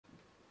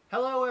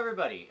Hello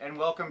everybody, and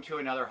welcome to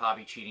another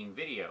hobby cheating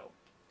video.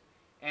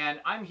 And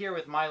I'm here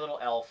with my little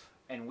elf,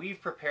 and we've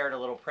prepared a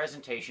little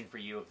presentation for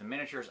you of the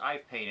miniatures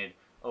I've painted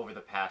over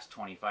the past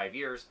 25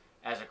 years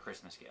as a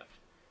Christmas gift.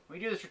 We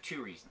do this for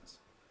two reasons.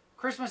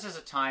 Christmas is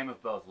a time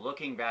of both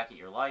looking back at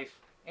your life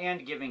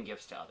and giving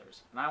gifts to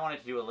others, and I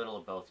wanted to do a little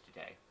of both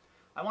today.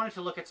 I wanted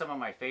to look at some of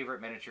my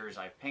favorite miniatures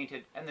I've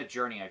painted and the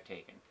journey I've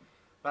taken.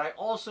 But I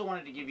also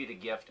wanted to give you the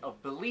gift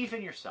of belief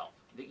in yourself,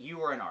 that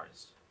you are an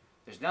artist.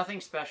 There's nothing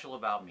special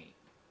about me.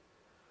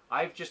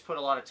 I've just put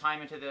a lot of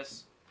time into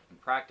this and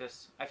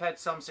practice. I've had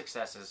some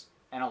successes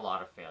and a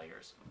lot of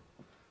failures.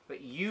 But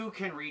you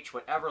can reach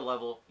whatever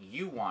level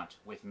you want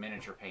with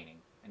miniature painting.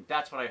 And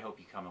that's what I hope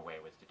you come away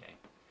with today.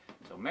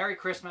 So Merry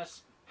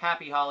Christmas,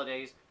 Happy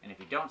Holidays, and if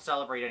you don't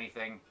celebrate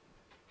anything,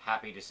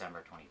 Happy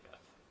December 25th.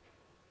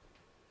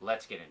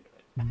 Let's get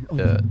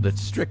into it. The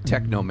strict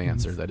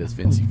technomancer that is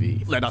Vincey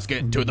V. Let us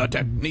get to the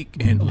technique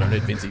and learn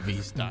it Vincey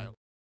V style.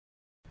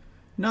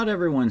 Not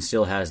everyone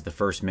still has the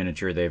first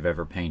miniature they've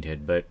ever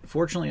painted, but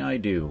fortunately I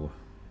do.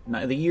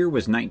 The year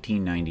was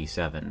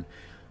 1997.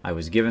 I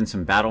was given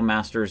some Battle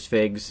Masters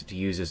figs to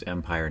use as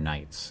Empire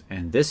Knights,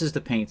 and this is the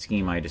paint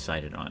scheme I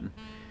decided on.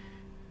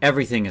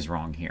 Everything is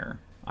wrong here.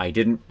 I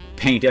didn't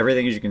paint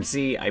everything as you can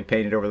see. I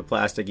painted over the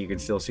plastic. You can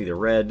still see the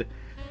red.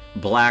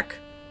 Black,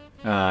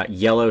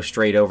 yellow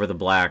straight over the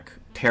black.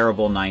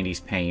 Terrible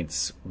 90s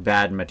paints.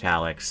 Bad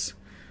metallics.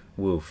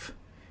 Woof.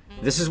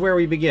 This is where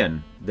we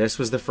begin. This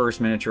was the first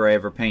miniature I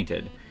ever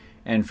painted,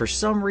 and for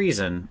some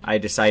reason I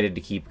decided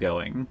to keep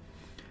going.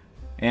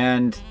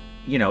 And,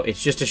 you know,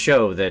 it's just to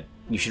show that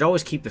you should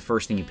always keep the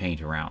first thing you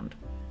paint around.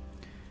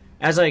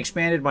 As I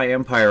expanded my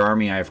Empire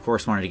army, I of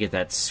course wanted to get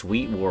that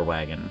sweet war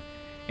wagon,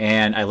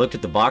 and I looked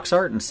at the box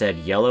art and said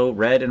yellow,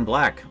 red, and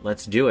black.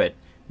 Let's do it.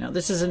 Now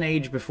this is an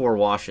age before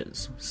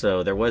washes,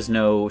 so there was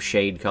no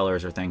shade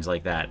colors or things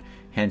like that,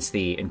 hence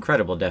the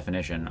incredible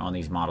definition on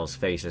these models'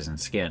 faces and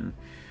skin.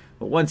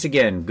 But once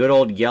again, good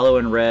old yellow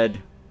and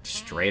red,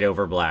 straight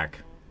over black.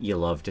 You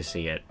love to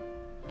see it.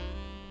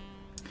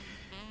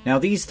 Now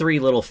these three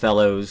little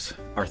fellows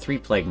are three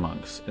plague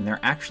monks, and they're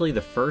actually the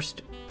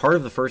first part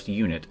of the first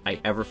unit I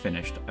ever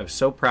finished. I was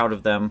so proud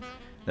of them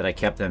that I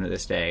kept them to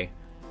this day.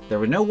 There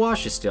were no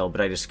washes still,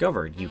 but I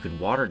discovered you could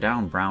water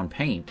down brown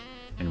paint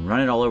and run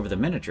it all over the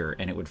miniature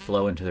and it would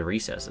flow into the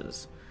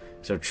recesses.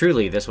 So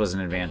truly, this was an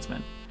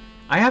advancement.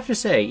 I have to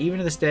say, even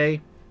to this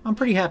day, I'm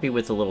pretty happy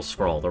with the little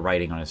scroll, the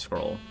writing on his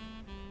scroll.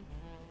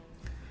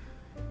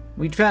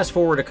 We'd fast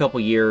forward a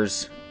couple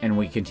years, and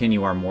we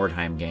continue our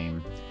Mordheim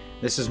game.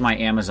 This is my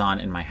Amazon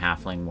and my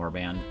Halfling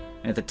warband.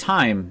 And at the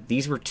time,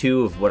 these were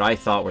two of what I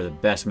thought were the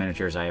best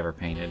miniatures I ever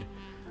painted.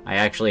 I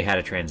actually had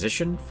a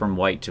transition from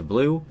white to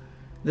blue.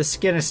 The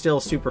skin is still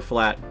super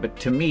flat, but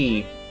to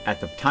me, at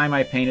the time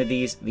I painted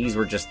these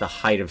were just the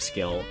height of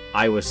skill.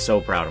 I was so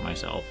proud of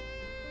myself.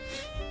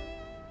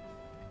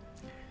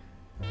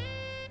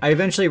 I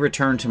eventually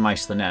returned to my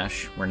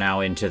Slaanesh. We're now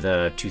into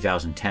the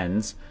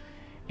 2010s.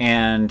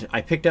 And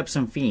I picked up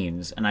some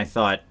Fiends, and I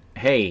thought,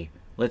 hey,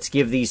 let's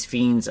give these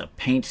Fiends a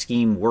paint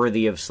scheme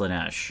worthy of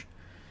Slaanesh.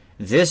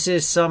 This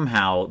is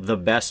somehow the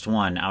best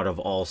one out of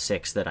all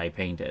 6 that I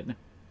painted.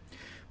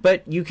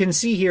 But you can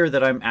see here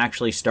that I'm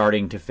actually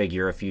starting to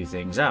figure a few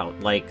things out.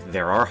 Like,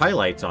 there are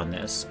highlights on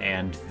this,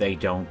 and they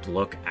don't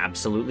look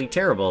absolutely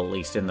terrible, at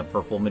least in the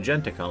purple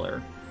magenta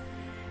color.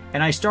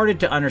 And I started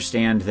to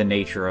understand the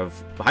nature of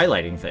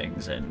highlighting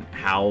things and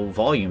how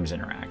volumes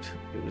interact.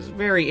 It was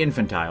very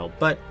infantile,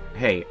 but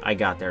hey, I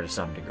got there to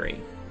some degree.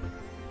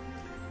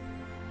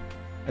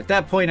 At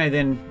that point, I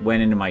then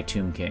went into my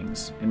Tomb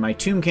Kings, and my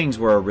Tomb Kings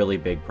were a really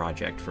big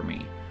project for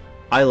me.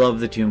 I love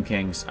the Tomb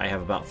Kings. I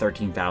have about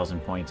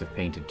 13,000 points of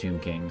painted Tomb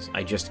Kings.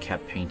 I just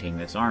kept painting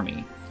this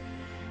army.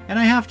 And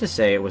I have to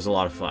say, it was a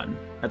lot of fun.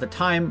 At the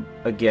time,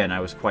 again, I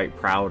was quite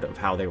proud of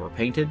how they were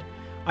painted.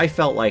 I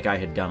felt like I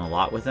had done a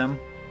lot with them.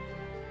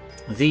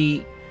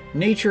 The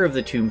nature of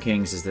the Tomb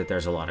Kings is that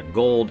there's a lot of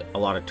gold, a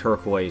lot of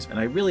turquoise, and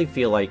I really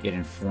feel like it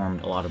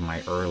informed a lot of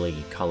my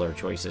early color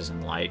choices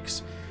and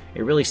likes.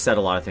 It really set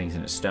a lot of things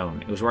into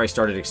stone. It was where I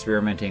started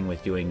experimenting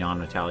with doing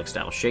non-metallic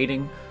style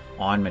shading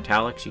on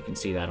metallics. You can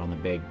see that on the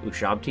big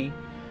Ushabti.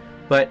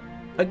 But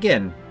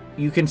again,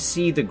 you can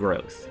see the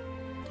growth.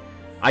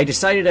 I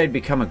decided I'd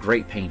become a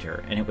great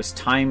painter, and it was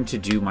time to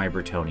do my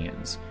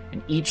Bretonnians,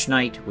 and each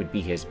knight would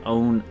be his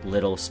own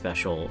little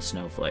special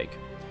snowflake.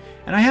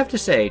 And I have to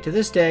say, to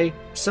this day,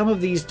 some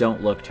of these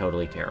don't look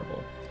totally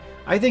terrible.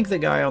 I think the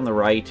guy on the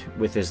right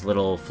with his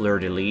little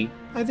fleur-de-lis,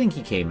 I think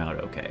he came out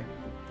okay.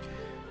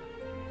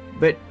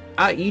 But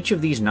each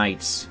of these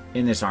knights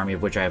in this army,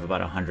 of which I have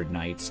about 100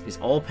 knights, is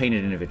all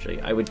painted individually.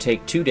 I would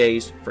take 2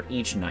 days for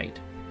each knight.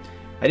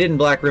 I didn't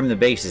black rim the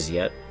bases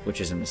yet,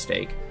 which is a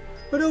mistake.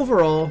 But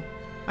overall,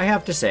 I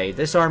have to say,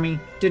 this army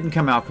didn't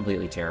come out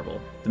completely terrible.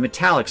 The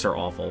metallics are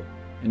awful,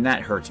 and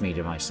that hurts me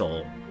to my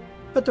soul.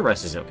 But the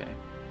rest is okay.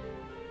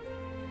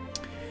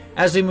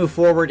 As we move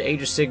forward,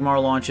 Age of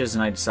Sigmar launches,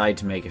 and I decide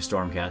to make a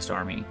Stormcast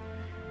army.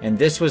 And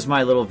this was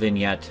my little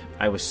vignette.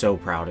 I was so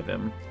proud of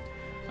him.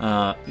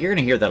 You're going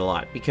to hear that a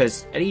lot,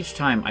 because at each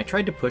time I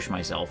tried to push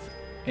myself,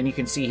 and you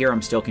can see here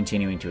I'm still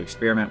continuing to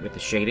experiment with the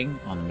shading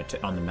on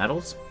the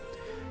metals,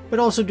 but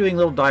also doing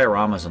little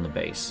dioramas on the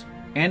base,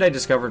 and I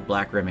discovered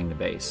black rimming the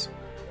base.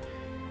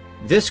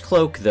 This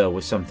cloak, though,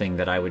 was something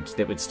that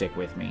would stick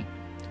with me.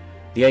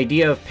 The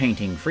idea of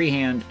painting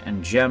freehand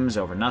and gems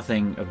over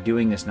nothing, of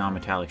doing this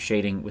non-metallic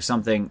shading, was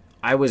something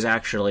I was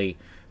actually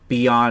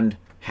beyond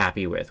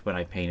happy with when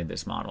I painted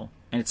this model,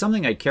 and it's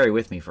something I'd carry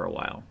with me for a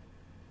while.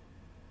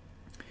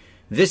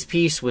 This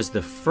piece was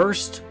the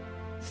first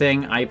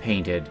thing I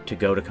painted to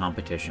go to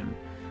competition.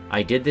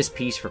 I did this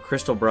piece for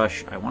Crystal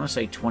Brush, I want to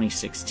say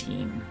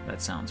 2016,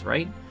 that sounds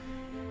right.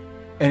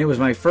 And it was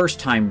my first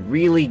time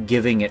really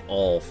giving it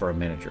all for a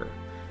miniature.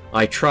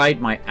 I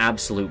tried my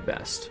absolute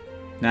best.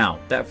 Now,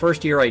 that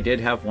first year I did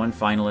have one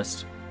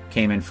finalist,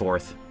 came in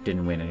 4th,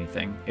 didn't win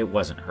anything. It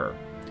wasn't her.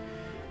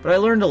 But I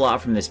learned a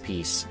lot from this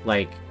piece,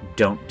 like,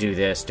 don't do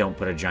this, don't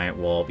put a giant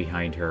wall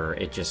behind her,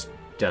 it just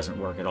doesn't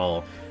work at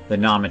all. The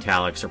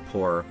non-metallics are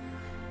poor.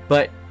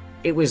 But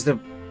it was the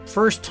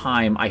first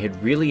time I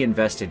had really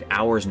invested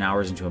hours and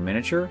hours into a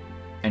miniature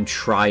and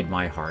tried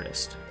my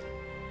hardest.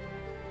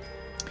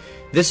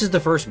 This is the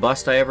first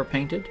bust I ever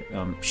painted.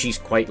 She's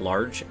quite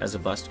large as a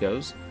bust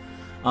goes.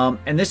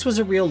 And this was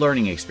a real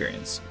learning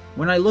experience.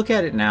 When I look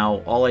at it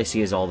now, all I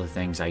see is all the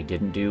things I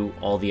didn't do,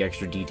 all the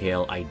extra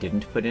detail I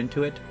didn't put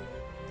into it,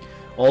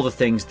 all the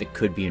things that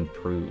could be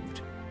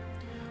improved.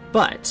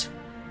 But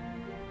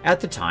at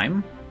the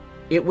time,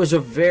 it was a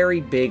very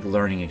big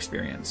learning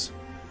experience,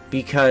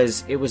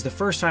 because it was the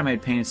first time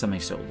I'd painted something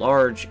so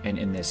large and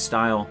in this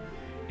style,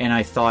 and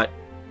I thought,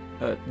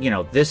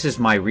 this is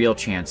my real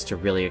chance to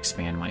really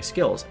expand my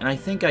skills. And I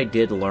think I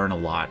did learn a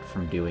lot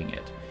from doing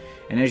it.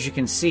 And as you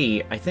can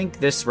see, I think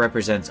this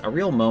represents a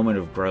real moment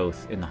of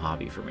growth in the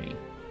hobby for me.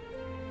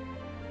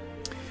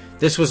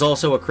 This was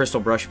also a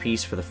Crystal Brush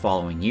piece for the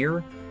following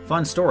year.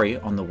 Fun story,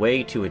 on the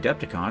way to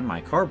Adepticon, my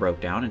car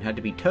broke down and had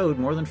to be towed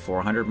more than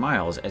 400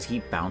 miles as he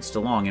bounced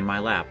along in my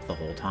lap the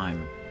whole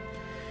time.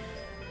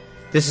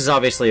 This is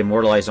obviously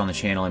immortalized on the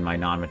channel in my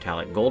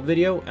non-metallic gold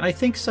video, and I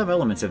think some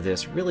elements of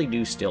this really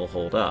do still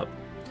hold up.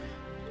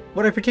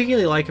 What I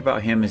particularly like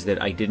about him is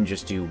that I didn't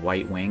just do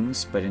white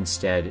wings, but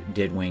instead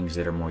did wings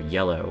that are more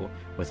yellow,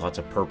 with lots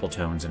of purple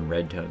tones and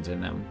red tones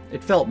in them.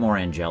 It felt more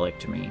angelic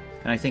to me,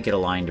 and I think it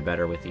aligned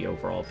better with the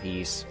overall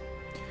piece.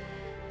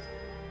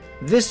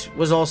 This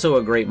was also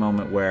a great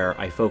moment where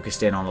I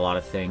focused in on a lot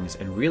of things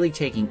and really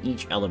taking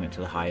each element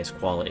to the highest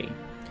quality.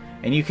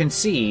 And you can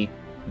see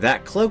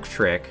that cloak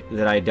trick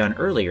that I had done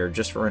earlier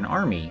just for an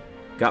army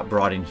got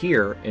brought in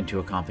here into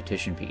a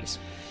competition piece.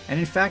 And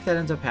in fact, that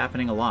ends up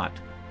happening a lot.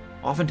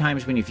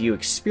 Oftentimes when you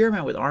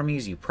experiment with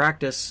armies, you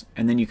practice,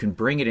 and then you can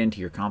bring it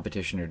into your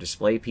competition or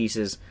display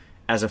pieces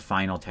as a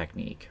final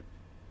technique.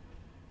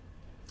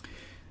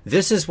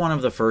 This is one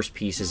of the first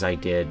pieces I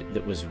did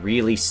that was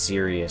really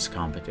serious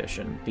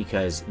competition,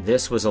 because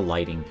this was a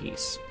lighting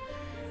piece.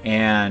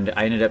 And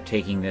I ended up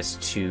taking this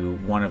to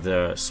one of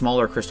the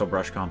smaller Crystal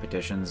Brush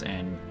competitions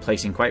and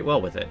placing quite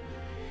well with it.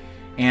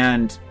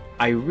 And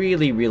I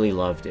really, really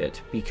loved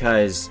it,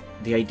 because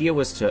the idea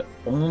was to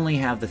only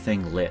have the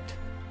thing lit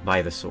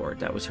by the sword.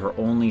 That was her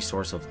only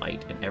source of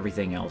light, and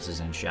everything else is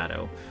in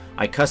shadow.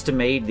 I custom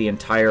made the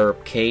entire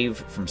cave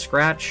from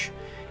scratch,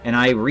 and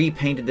I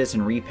repainted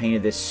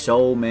this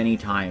so many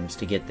times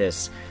to get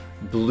this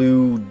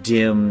blue,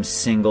 dim,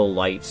 single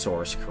light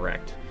source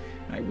correct.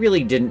 I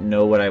really didn't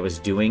know what I was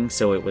doing,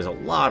 so it was a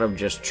lot of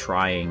just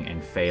trying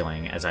and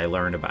failing as I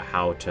learned about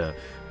how to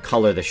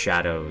color the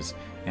shadows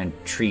and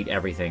treat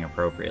everything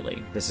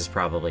appropriately. This is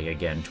probably,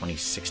 again,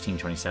 2016,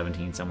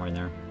 2017, somewhere in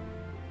there.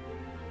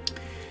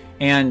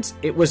 And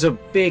it was a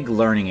big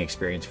learning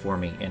experience for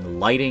me in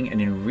lighting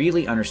and in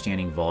really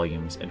understanding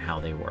volumes and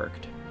how they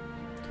worked.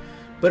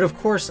 But of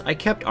course, I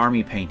kept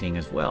army painting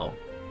as well.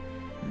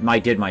 I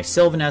did my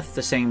Sylvaneth at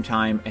the same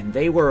time, and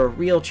they were a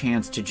real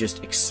chance to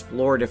just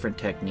explore different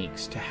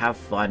techniques, to have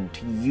fun,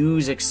 to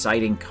use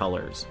exciting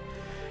colors.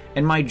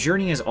 And my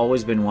journey has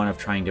always been one of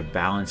trying to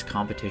balance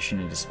competition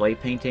and display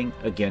painting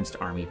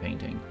against army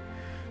painting,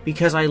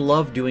 because I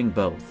love doing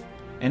both.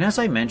 And as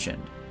I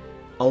mentioned,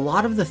 a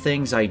lot of the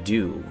things I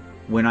do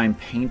when I'm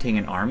painting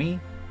an army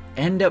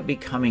end up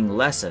becoming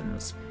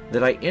lessons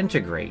that I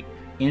integrate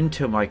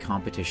into my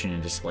competition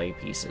and display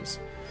pieces.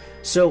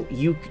 So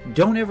you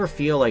don't ever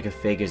feel like a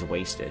fig is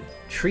wasted.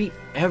 Treat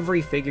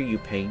every figure you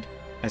paint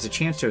as a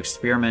chance to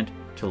experiment,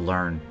 to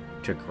learn,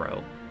 to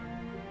grow.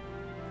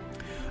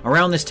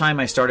 Around this time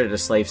I started a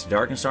Slaves to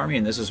Darkness army,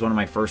 and this was one of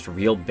my first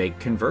real big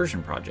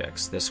conversion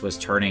projects. This was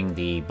turning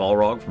the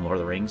Balrog from Lord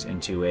of the Rings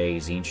into a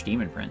Tzeentch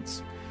Demon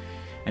Prince.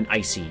 An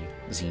icy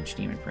Tzeentch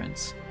Demon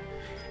Prince.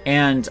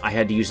 And I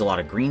had to use a lot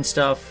of green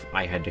stuff,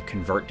 I had to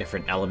convert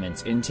different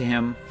elements into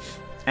him,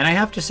 and I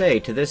have to say,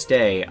 to this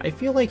day, I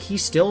feel like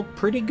he's still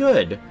pretty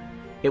good.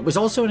 It was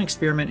also an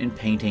experiment in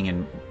painting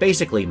in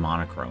basically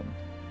monochrome,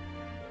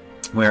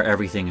 where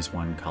everything is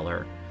one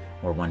color,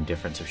 or one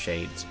difference of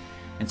shades.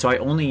 And so I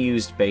only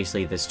used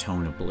basically this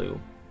tone of blue.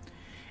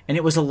 And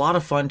it was a lot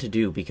of fun to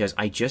do because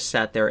I just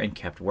sat there and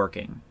kept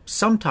working.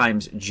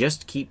 Sometimes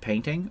just keep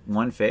painting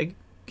one fig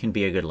can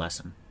be a good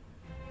lesson.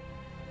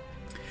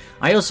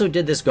 I also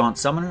did this Gaunt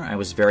Summoner. I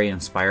was very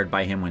inspired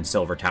by him when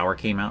Silver Tower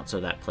came out,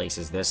 so that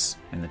places this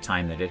in the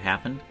time that it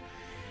happened.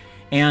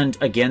 And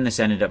again,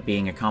 this ended up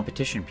being a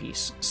competition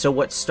piece. So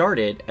what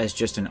started as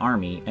just an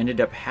army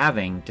ended up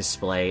having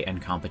display and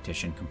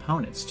competition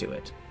components to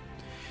it.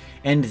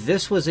 And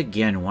this was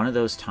again one of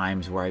those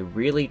times where I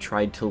really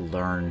tried to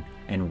learn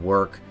and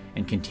work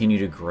and continue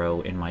to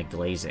grow in my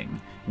glazing.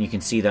 And you can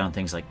see that on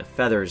things like the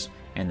feathers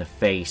and the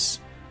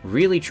face,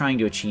 really trying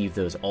to achieve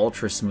those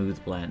ultra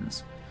smooth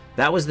blends.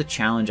 That was the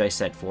challenge I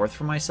set forth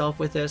for myself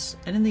with this,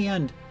 and in the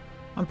end,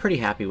 I'm pretty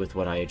happy with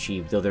what I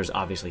achieved, though there's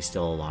obviously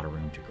still a lot of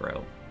room to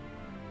grow.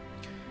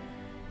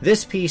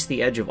 This piece,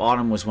 The Edge of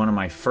Autumn, was one of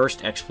my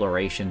first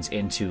explorations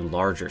into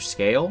larger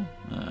scale.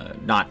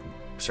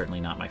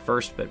 Certainly not my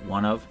first, but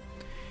one of.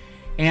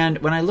 And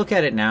when I look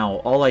at it now,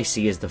 all I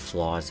see is the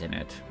flaws in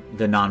it.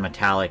 The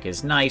non-metallic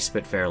is nice,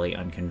 but fairly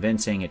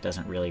unconvincing. It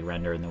doesn't really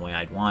render in the way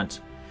I'd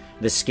want.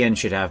 The skin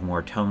should have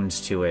more tones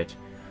to it.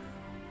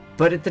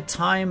 But at the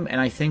time,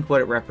 and I think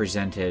what it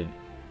represented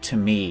to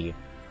me,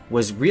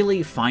 was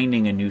really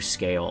finding a new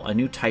scale, a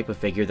new type of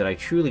figure that I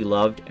truly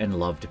loved and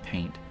loved to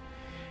paint.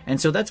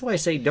 And so that's why I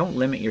say don't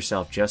limit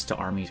yourself just to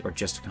armies or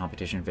just to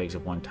competition figs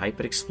of one type,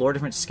 but explore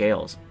different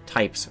scales,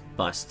 types,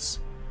 busts.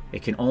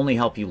 It can only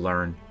help you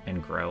learn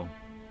and grow.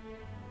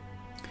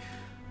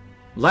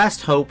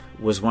 Last Hope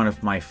was one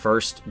of my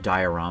first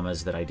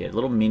dioramas that I did, a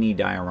little mini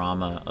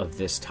diorama of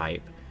this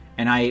type,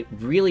 and I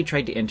really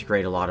tried to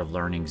integrate a lot of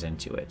learnings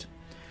into it.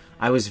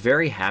 I was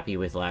very happy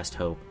with Last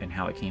Hope and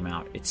how it came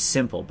out. It's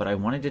simple, but I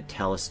wanted to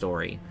tell a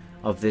story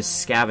of this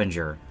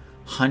scavenger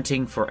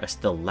hunting for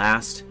the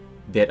last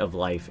bit of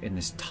life in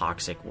this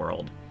toxic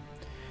world.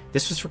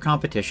 This was for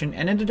competition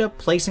and ended up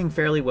placing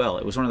fairly well.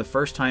 It was one of the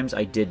first times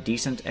I did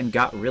decent and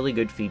got really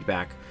good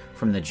feedback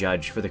from the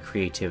judge for the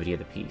creativity of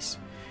the piece.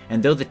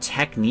 And though the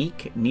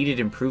technique needed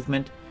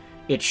improvement,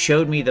 it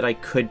showed me that I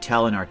could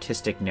tell an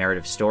artistic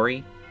narrative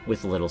story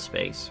with little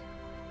space.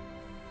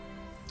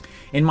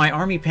 In my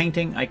army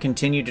painting, I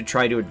continued to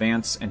try to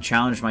advance and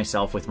challenge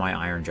myself with my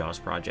Iron Jaws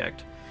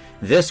project.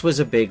 This was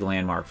a big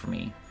landmark for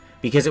me,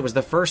 because it was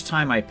the first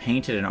time I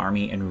painted an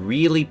army and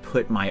really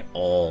put my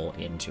all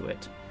into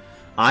it.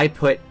 I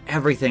put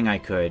everything I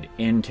could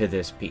into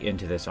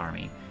this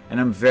army, and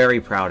I'm very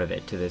proud of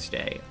it to this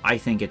day. I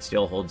think it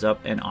still holds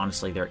up, and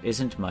honestly, there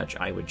isn't much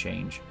I would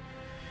change.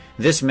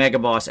 This mega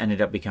boss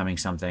ended up becoming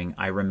something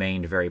I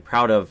remained very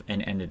proud of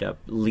and ended up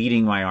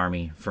leading my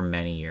army for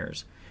many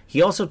years.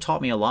 He also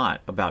taught me a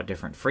lot about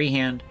different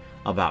freehand,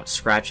 about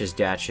scratches,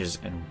 dashes,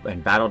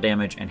 and battle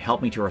damage, and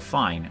helped me to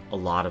refine a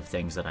lot of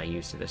things that I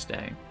use to this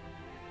day.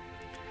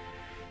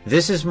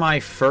 This is my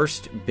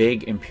first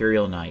big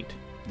Imperial Knight.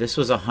 This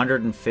was a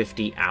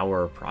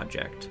 150-hour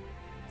project.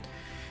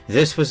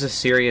 This was a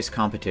serious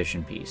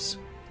competition piece,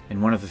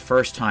 and one of the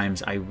first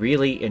times I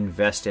really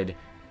invested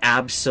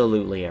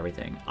absolutely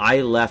everything.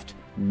 I left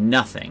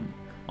nothing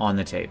on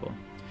the table.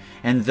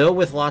 And though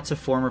with lots of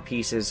former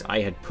pieces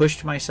I had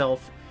pushed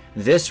myself,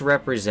 this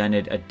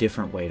represented a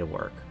different way to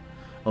work.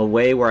 A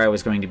way where I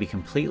was going to be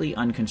completely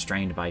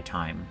unconstrained by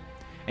time,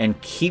 and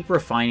keep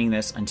refining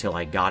this until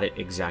I got it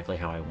exactly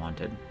how I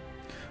wanted.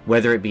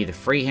 Whether it be the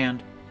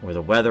freehand, or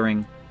the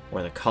weathering,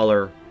 or the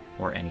color,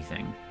 or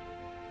anything.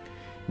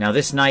 Now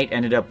this knight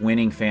ended up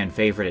winning fan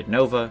favorite at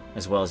Nova,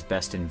 as well as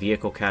best in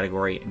vehicle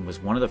category, and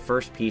was one of the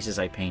first pieces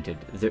I painted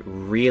that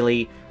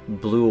really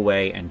blew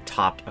away and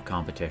topped a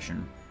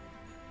competition.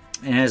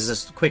 And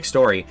as a quick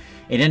story,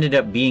 it ended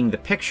up being the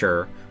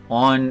picture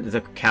on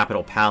the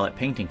Capital Palette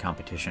painting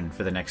competition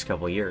for the next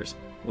couple years,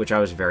 which I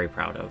was very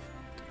proud of.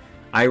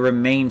 I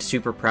remained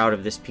super proud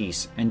of this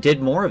piece and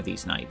did more of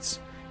these knights.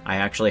 I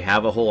actually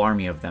have a whole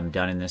army of them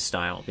done in this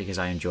style because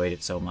I enjoyed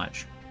it so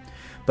much.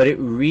 But it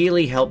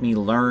really helped me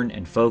learn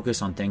and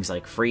focus on things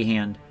like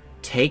freehand,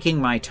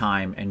 taking my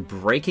time and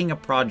breaking a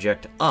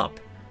project up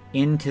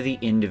into the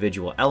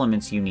individual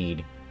elements you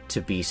need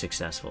to be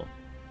successful.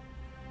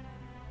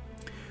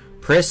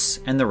 Priss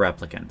and the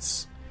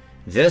Replicants.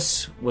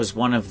 This was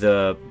one of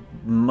the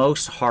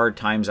most hard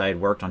times I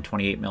had worked on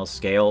 28mm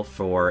scale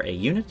for a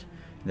unit.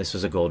 This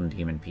was a Golden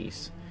Demon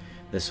piece.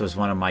 This was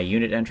one of my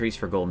unit entries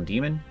for Golden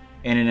Demon,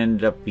 and it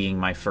ended up being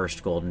my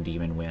first Golden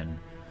Demon win.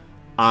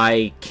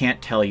 I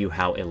can't tell you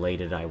how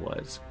elated I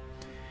was.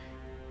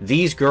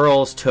 These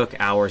girls took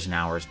hours and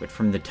hours, but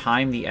from the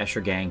time the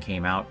Escher gang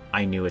came out,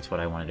 I knew it's what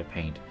I wanted to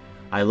paint.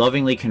 I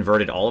lovingly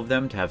converted all of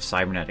them to have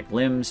cybernetic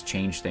limbs,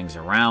 changed things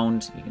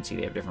around. You can see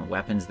they have different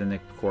weapons than the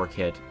core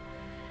kit.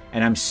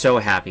 And I'm so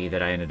happy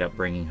that I ended up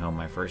bringing home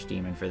my first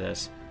demon for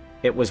this.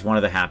 It was one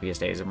of the happiest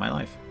days of my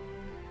life.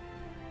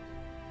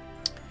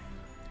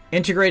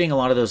 Integrating a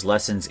lot of those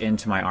lessons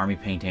into my army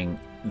painting,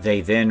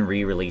 they then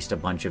re-released a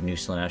bunch of new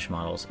Slaanesh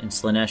models, and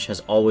Slaanesh has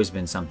always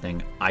been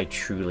something I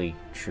truly,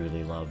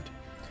 truly loved.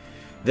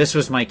 This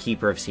was my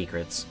Keeper of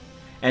Secrets,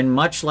 and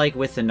much like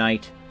with the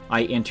Knight,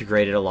 I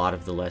integrated a lot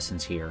of the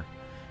lessons here.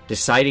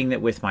 deciding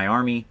that with my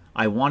army,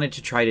 I wanted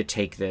to try to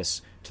take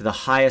this to the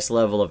highest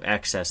level of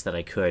excess that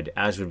I could,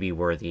 as would be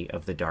worthy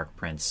of the Dark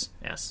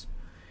Prince-S.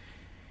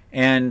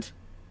 And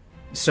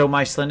so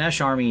my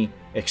Slaanesh army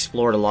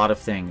explored a lot of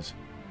things,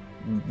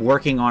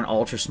 working on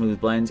ultra smooth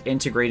blends,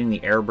 integrating the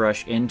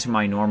airbrush into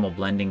my normal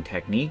blending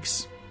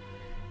techniques,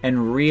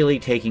 and really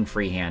taking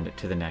freehand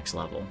to the next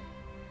level.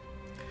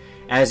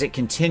 As it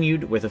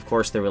continued with, of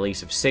course, the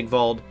release of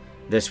Sigvald,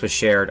 this was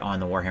shared on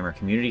the Warhammer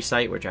community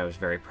site, which I was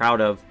very proud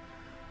of.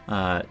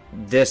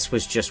 This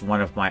was just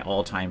one of my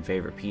all-time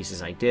favorite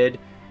pieces I did,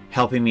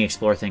 helping me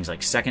explore things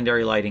like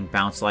secondary lighting,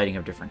 bounce lighting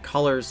of different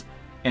colors,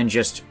 and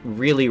just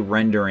really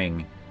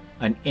rendering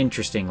an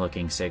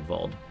interesting-looking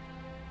Sigvald.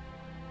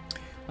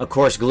 Of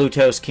course,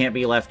 Glutos can't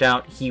be left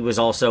out. He was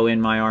also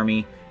in my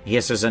army.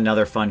 This was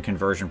another fun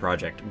conversion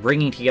project,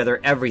 bringing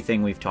together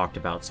everything we've talked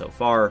about so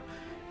far,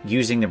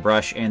 using the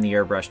brush and the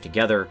airbrush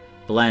together,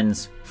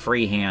 blends,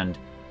 freehand,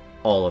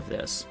 all of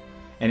this.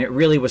 And it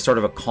really was sort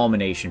of a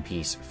culmination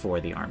piece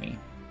for the army.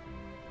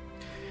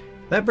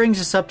 That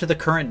brings us up to the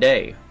current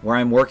day, where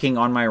I'm working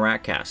on my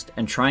Ratcast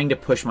and trying to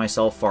push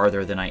myself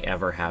farther than I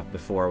ever have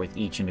before with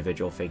each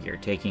individual figure,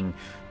 taking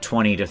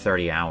 20 to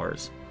 30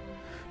 hours.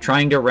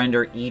 Trying to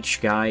render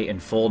each guy in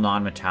full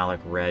non-metallic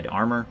red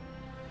armor,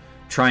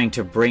 trying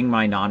to bring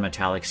my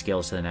non-metallic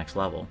skills to the next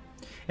level.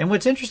 And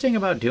what's interesting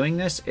about doing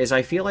this is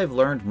I feel I've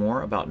learned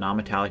more about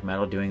non-metallic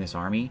metal doing this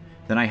army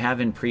than I have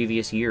in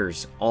previous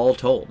years, all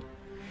told.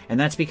 And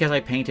that's because I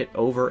paint it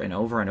over and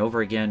over and over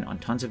again on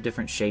tons of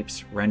different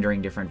shapes,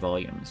 rendering different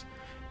volumes.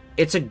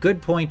 It's a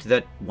good point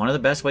that one of the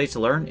best ways to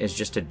learn is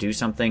just to do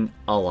something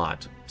a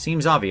lot.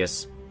 Seems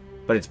obvious,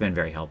 but it's been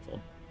very helpful.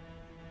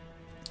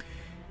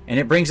 And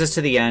it brings us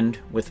to the end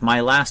with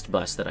my last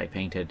bust that I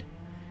painted.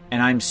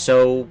 And I'm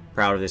so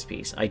proud of this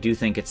piece. I do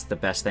think it's the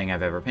best thing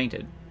I've ever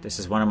painted. This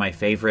is one of my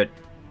favorite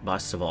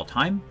busts of all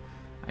time.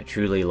 I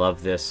truly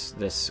love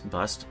this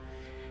bust.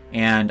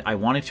 And I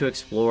wanted to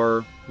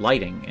explore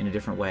lighting in a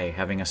different way,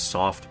 having a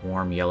soft,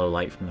 warm yellow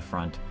light from the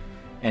front,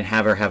 and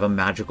have her have a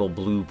magical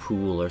blue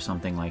pool or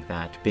something like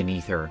that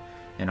beneath her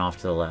and off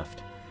to the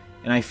left.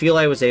 And I feel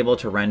I was able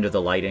to render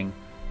the lighting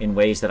in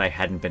ways that I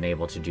hadn't been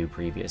able to do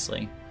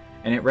previously.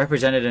 And it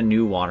represented a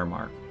new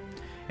watermark.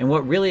 And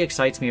what really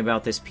excites me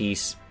about this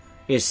piece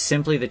is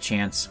simply the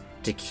chance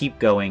to keep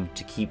going,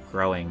 to keep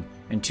growing,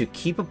 and to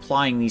keep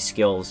applying these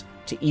skills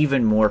to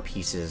even more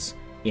pieces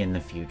in the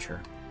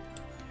future.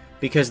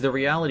 Because the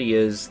reality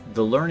is,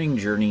 the learning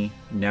journey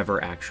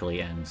never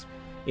actually ends.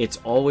 It's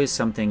always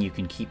something you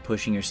can keep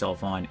pushing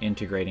yourself on,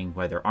 integrating,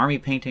 whether army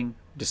painting,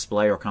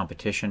 display, or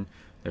competition.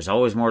 There's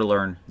always more to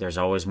learn, there's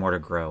always more to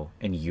grow,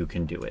 and you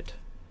can do it.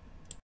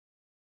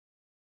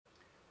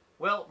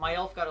 Well, my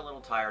elf got a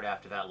little tired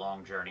after that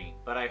long journey,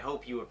 but I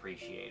hope you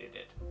appreciated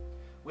it.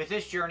 With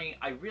this journey,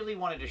 I really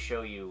wanted to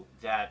show you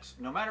that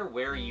no matter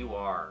where you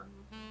are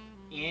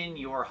in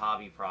your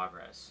hobby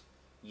progress,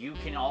 you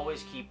can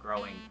always keep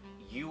growing.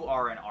 You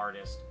are an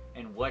artist,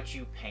 and what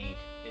you paint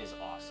is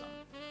awesome.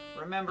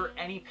 Remember,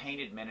 any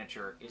painted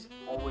miniature is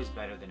always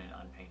better than an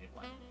unpainted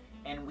one,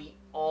 and we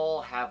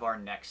all have our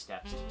next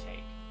steps to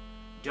take.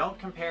 Don't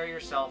compare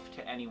yourself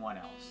to anyone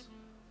else.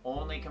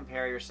 Only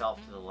compare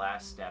yourself to the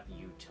last step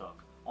you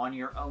took on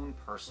your own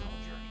personal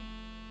journey.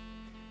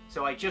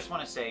 So I just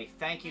want to say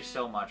thank you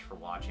so much for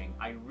watching.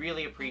 I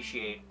really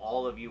appreciate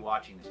all of you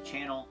watching this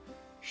channel,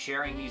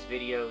 sharing these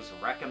videos,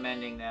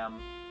 recommending them,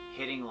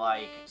 hitting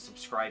like,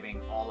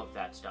 subscribing, all of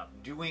that stuff,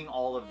 doing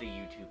all of the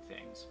YouTube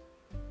things.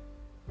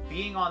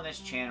 Being on this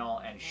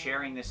channel and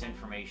sharing this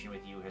information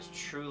with you has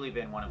truly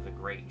been one of the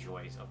great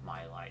joys of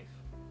my life.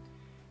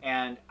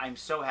 And I'm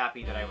so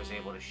happy that I was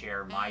able to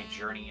share my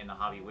journey in the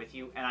hobby with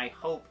you, and I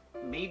hope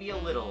maybe a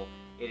little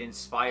it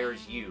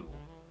inspires you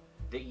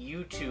that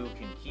you too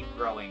can keep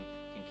growing,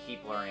 can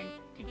keep learning,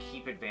 can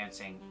keep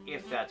advancing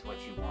if that's what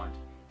you want.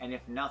 And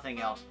if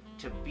nothing else,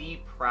 to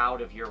be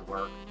proud of your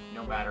work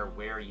no matter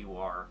where you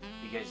are,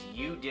 because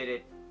you did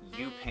it,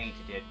 you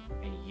painted it,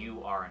 and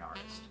you are an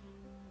artist.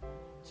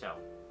 So,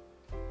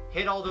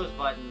 hit all those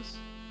buttons.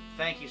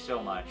 Thank you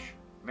so much.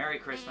 Merry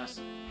Christmas,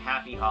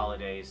 happy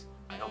holidays.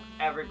 I hope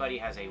everybody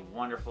has a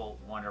wonderful,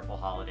 wonderful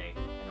holiday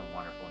and a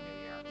wonderful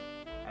new year.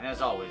 And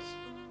as always,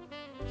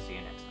 see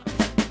you next time.